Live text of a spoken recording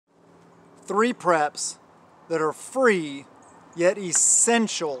3 preps that are free yet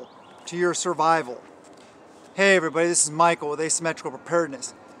essential to your survival. Hey everybody, this is Michael with Asymmetrical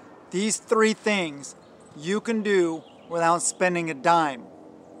Preparedness. These 3 things you can do without spending a dime.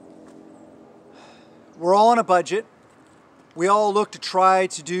 We're all on a budget. We all look to try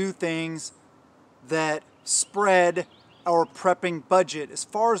to do things that spread our prepping budget as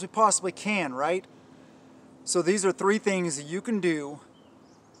far as we possibly can, right? So these are 3 things that you can do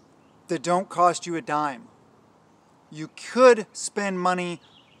that don't cost you a dime. You could spend money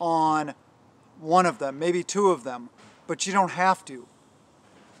on one of them, maybe 2 of them, but you don't have to.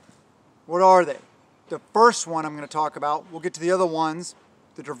 What are they? The first one I'm going to talk about, we'll get to the other ones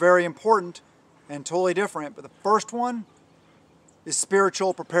that are very important and totally different, but the first one is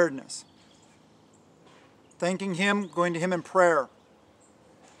spiritual preparedness. Thanking Him, going to Him in prayer.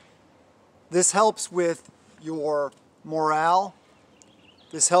 This helps with your morale.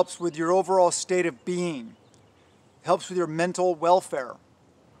 This helps with your overall state of being. It helps with your mental welfare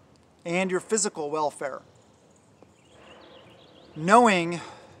and your physical welfare. Knowing,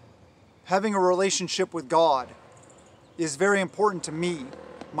 having a relationship with God is very important to me,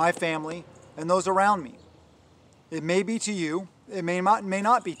 my family, and those around me. It may be to you, it may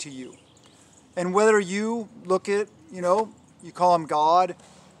not be to you. And whether you look at, you call Him God,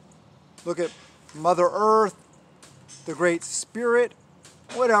 look at Mother Earth, the Great Spirit,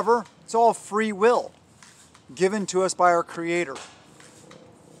 whatever, it's all free will given to us by our Creator.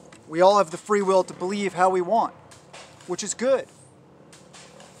 We all have the free will to believe how we want, which is good.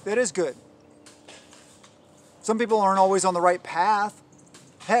 That is good. Some people aren't always on the right path.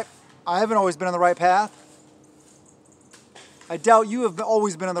 Heck, I haven't always been on the right path. I doubt you have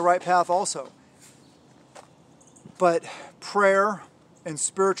always been on the right path also. But prayer and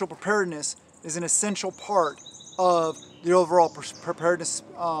spiritual preparedness is an essential part of the overall preparedness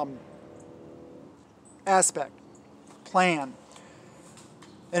aspect, plan.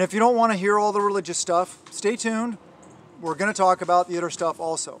 And if you don't want to hear all the religious stuff, stay tuned. We're going to talk about the other stuff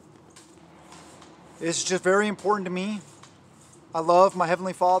also. It's just very important to me. I love my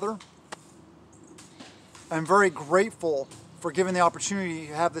Heavenly Father. I'm very grateful for giving the opportunity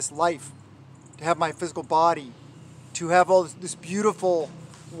to have this life, to have my physical body, to have all this beautiful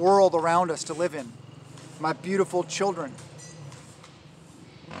world around us to live in. My beautiful children.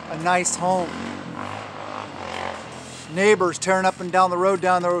 A nice home. Neighbors tearing up and down the road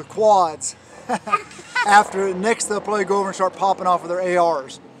down there with quads. Next they'll probably go over and start popping off with their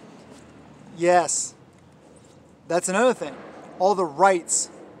ARs. Yes. That's another thing. All the rights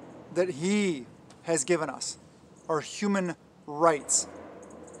that He has given us are human rights.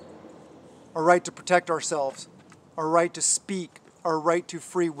 Our right to protect ourselves, our right to speak, our right to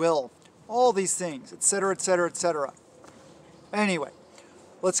free will, all these things, etc., etc., etc. Anyway,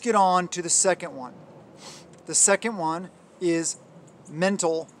 let's get on to the second one. The second one is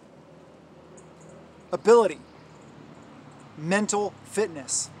mental ability, mental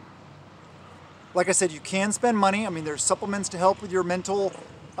fitness. Like I said, you can spend money. I mean, there's supplements to help with your mental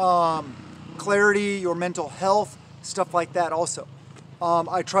clarity, your mental health, stuff like that also.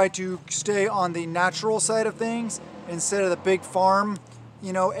 I try to stay on the natural side of things instead of the big farm,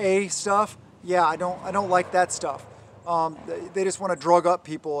 stuff. Yeah, I don't like that stuff. They just want to drug up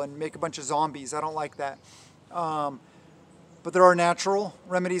people and make a bunch of zombies. I don't like that. But there are natural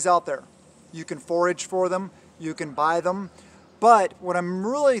remedies out there. You can forage for them. You can buy them. But what I'm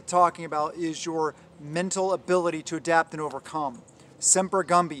really talking about is your mental ability to adapt and overcome. Semper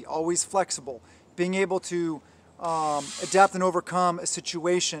Gumby, always flexible. Being able to adapt and overcome a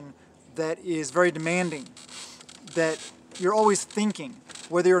situation that is very demanding. That you're always thinking,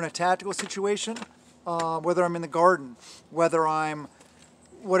 whether you're in a tactical situation, whether I'm in the garden, whatever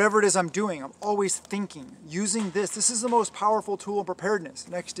it is I'm doing, I'm always thinking, using this. This is the most powerful tool in preparedness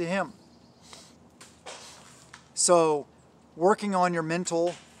next to Him. So, working on your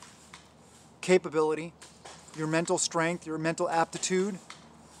mental capability, your mental strength, your mental aptitude,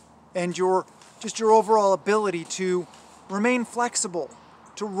 and your overall ability to remain flexible,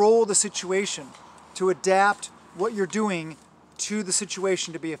 to roll the situation, to adapt what you're doing to the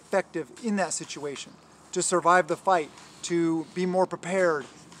situation to be effective in that situation, to survive the fight, to be more prepared,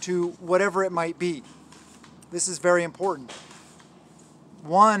 to whatever it might be. This is very important.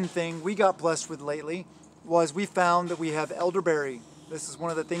 One thing we got blessed with lately was we found that we have elderberry. This is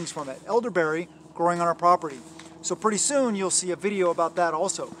one of the things from it. Elderberry growing on our property. So pretty soon you'll see a video about that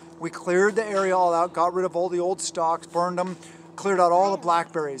also. We cleared the area all out, got rid of all the old stalks, burned them, cleared out all the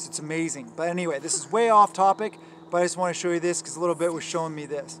blackberries. It's amazing. But anyway, this is way off topic, but I just want to show you this because a little bit was showing me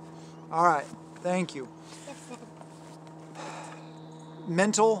this. All right, thank you.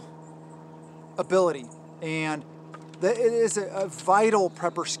 Mental ability. And it is a vital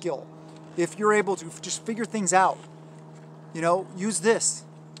prepper skill. If you're able to just figure things out, use this.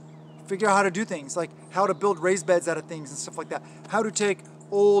 Figure out how to do things, like how to build raised beds out of things and stuff like that. How to take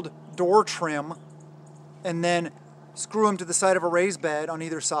old door trim and then screw them to the side of a raised bed on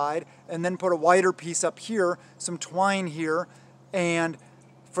either side, and then put a wider piece up here, some twine here, and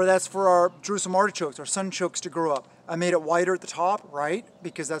that's for our Jerusalem artichokes, our sunchokes to grow up. I made it wider at the top, right?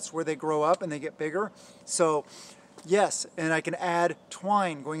 Because that's where they grow up and they get bigger. So yes, and I can add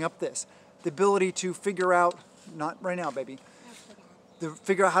twine going up this. The ability to figure out, not right now, baby, to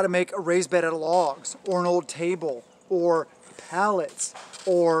figure out how to make a raised bed out of logs, or an old table, or pallets,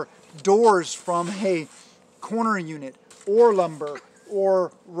 or doors from a corner unit, or lumber,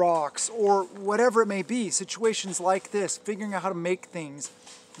 or rocks, or whatever it may be. Situations like this, figuring out how to make things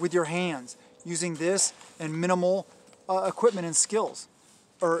with your hands, using this and minimal equipment and skills,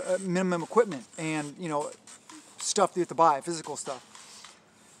 or minimum equipment and, stuff that you have to buy, physical stuff.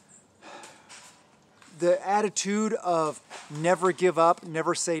 The attitude of never give up,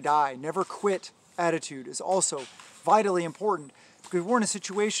 never say die, never quit attitude is also vitally important, because we're in a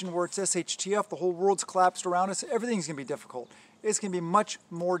situation where it's SHTF, the whole world's collapsed around us, everything's going to be difficult. It's going to be much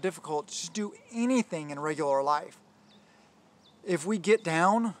more difficult to just do anything in regular life. If we get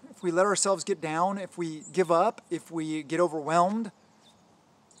down, if we let ourselves get down, if we give up, if we get overwhelmed,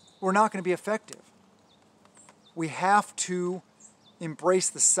 we're not going to be effective. We have to embrace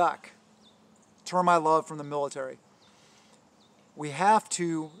the suck. Term I love from the military. We have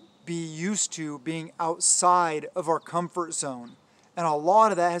to be used to being outside of our comfort zone. And a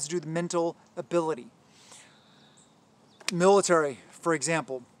lot of that has to do with mental ability. Military, for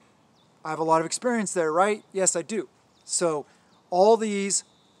example. I have a lot of experience there, right? Yes, I do. So all these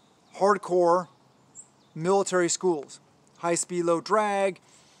hardcore military schools, high speed, low drag,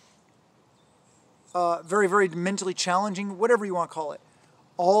 very, very mentally challenging, whatever you want to call it.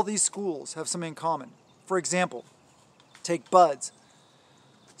 All these schools have something in common. For example, take BUDS,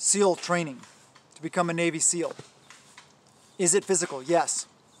 SEAL training to become a Navy SEAL. Is it physical? Yes.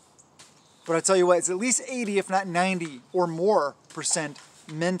 But I tell you what, it's at least 80, if not 90 or more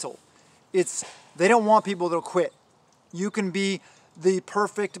 % mental. They don't want people that'll quit. You can be the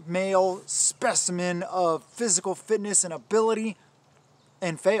perfect male specimen of physical fitness and ability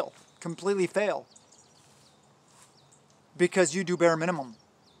and fail, completely fail, because you do bare minimum.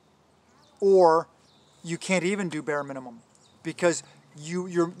 Or you can't even do bare minimum because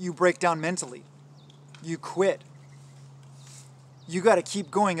you break down mentally. You quit. You got to keep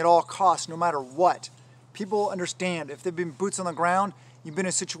going at all costs, no matter what. People understand. If they've been boots on the ground, you've been in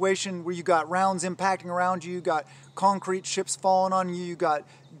a situation where you got rounds impacting around you, you got concrete chips falling on you, you got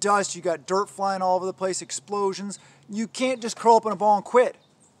dust, you got dirt flying all over the place, explosions. You can't just curl up in a ball and quit.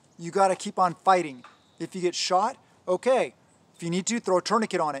 You got to keep on fighting. If you get shot, okay. If you need to, throw a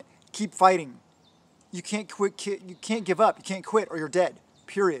tourniquet on it. Keep fighting. You can't quit. You can't give up. You can't quit, or you're dead.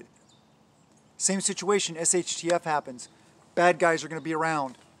 Period. Same situation. SHTF happens. Bad guys are going to be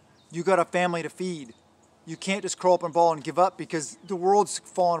around. You got a family to feed. You can't just curl up in a ball and give up because the world's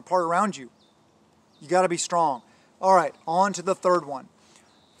falling apart around you. You got to be strong. All right, on to the third one.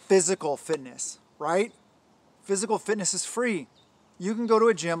 Physical fitness, right? Physical fitness is free. You can go to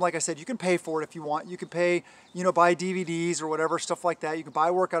a gym, like I said, you can pay for it if you want. You can pay, buy DVDs or whatever, stuff like that. You can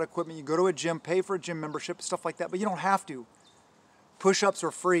buy workout equipment. You can go to a gym, pay for a gym membership, stuff like that, but you don't have to. Push-ups are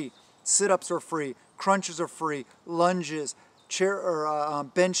free. Sit-ups are free. Crunches are free. Lunges, chair or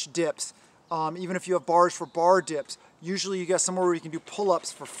bench dips. Even if you have bars for bar dips, usually you got somewhere where you can do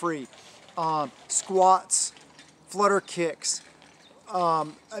pull-ups for free. Squats, flutter kicks. I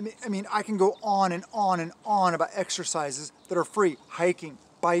mean, I can go on and on and on about exercises that are free. Hiking,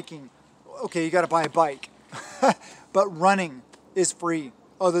 biking. Okay, you got to buy a bike. But running is free,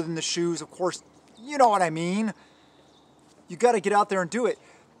 other than the shoes, of course. You know what I mean. You got to get out there and do it.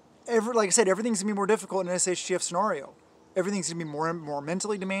 Like I said, everything's going to be more difficult in an SHTF scenario. Everything's going to be more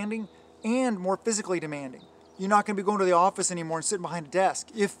mentally demanding and more physically demanding. You're not going to be going to the office anymore and sitting behind a desk,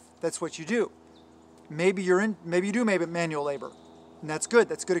 if that's what you do. Maybe you do manual labor. And that's good.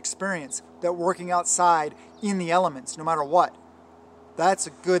 That's good experience. That working outside in the elements, no matter what. That's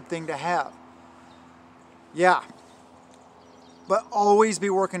a good thing to have. Yeah. But always be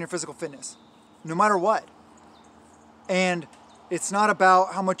working your physical fitness, no matter what. And it's not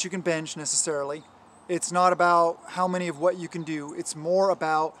about how much you can bench necessarily. It's not about how many of what you can do. It's more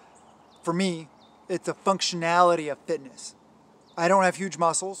about, for me, it's the functionality of fitness. I don't have huge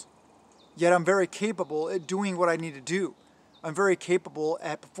muscles, yet I'm very capable at doing what I need to do. I'm very capable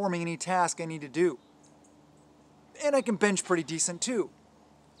at performing any task I need to do. And I can bench pretty decent too.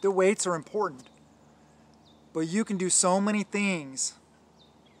 The weights are important. But you can do so many things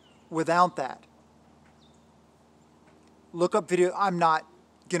without that. Look up video. I'm not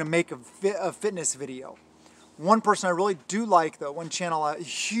going to make a fitness video. One person I really do like, though, one channel, a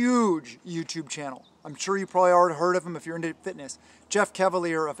huge YouTube channel. I'm sure you probably already heard of him if you're into fitness. Jeff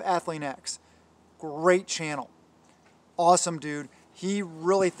Cavalier of Athlean X. Great channel. Awesome dude. He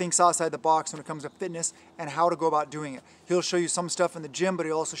really thinks outside the box when it comes to fitness and how to go about doing it. He'll show you some stuff in the gym, but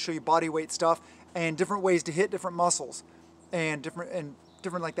he'll also show you body weight stuff and different ways to hit different muscles and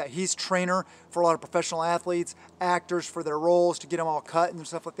different like that. He's trainer for a lot of professional athletes, actors for their roles to get them all cut and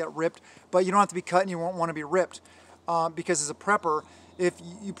stuff like that, ripped. But you don't have to be cut and you won't want to be ripped because as a prepper, if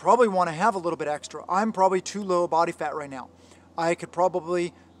you probably want to have a little bit extra. I'm probably too low body fat right now. I could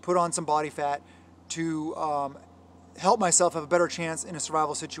probably put on some body fat to help myself have a better chance in a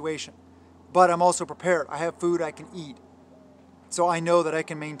survival situation. But I'm also prepared. I have food I can eat. So I know that I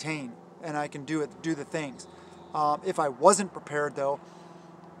can maintain and I can do the things. If I wasn't prepared though,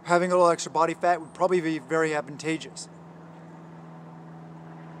 having a little extra body fat would probably be very advantageous.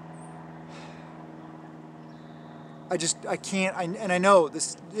 I can't, and I know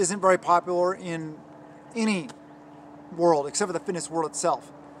this isn't very popular in any world except for the fitness world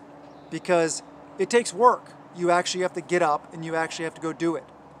itself because it takes work. You actually have to get up and you actually have to go do it.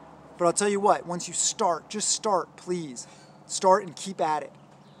 But I'll tell you what, once you start, just start, please. Start and keep at it.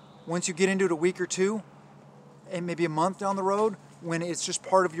 Once you get into it a week or two, and maybe a month down the road, when it's just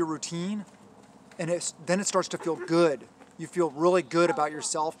part of your routine, and then it starts to feel good. You feel really good about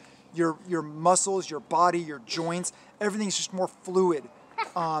yourself. Your muscles, your body, your joints, everything's just more fluid.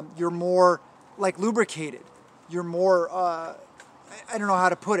 You're more like lubricated. You're more, I don't know how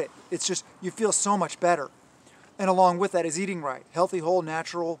to put it. It's just, you feel so much better. And along with that is eating right. Healthy, whole,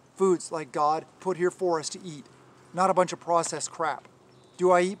 natural foods like God put here for us to eat. Not a bunch of processed crap.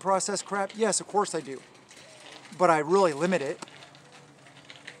 Do I eat processed crap? Yes, of course I do. But I really limit it.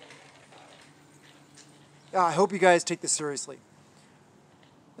 I hope you guys take this seriously.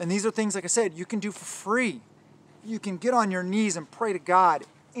 And these are things, like I said, you can do for free. You can get on your knees and pray to God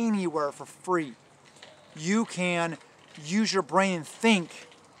anywhere for free. You can use your brain and think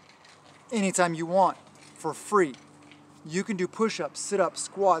anytime you want for free. You can do push-ups, sit-ups,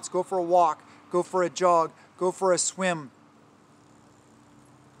 squats, go for a walk, go for a jog, go for a swim.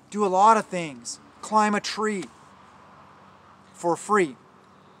 Do a lot of things. Climb a tree for free.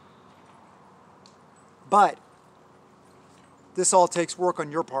 But this all takes work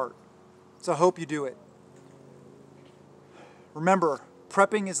on your part. So I hope you do it. Remember,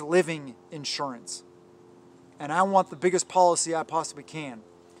 prepping is living insurance. And I want the biggest policy I possibly can.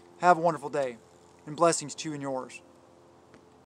 Have a wonderful day, and blessings to you and yours.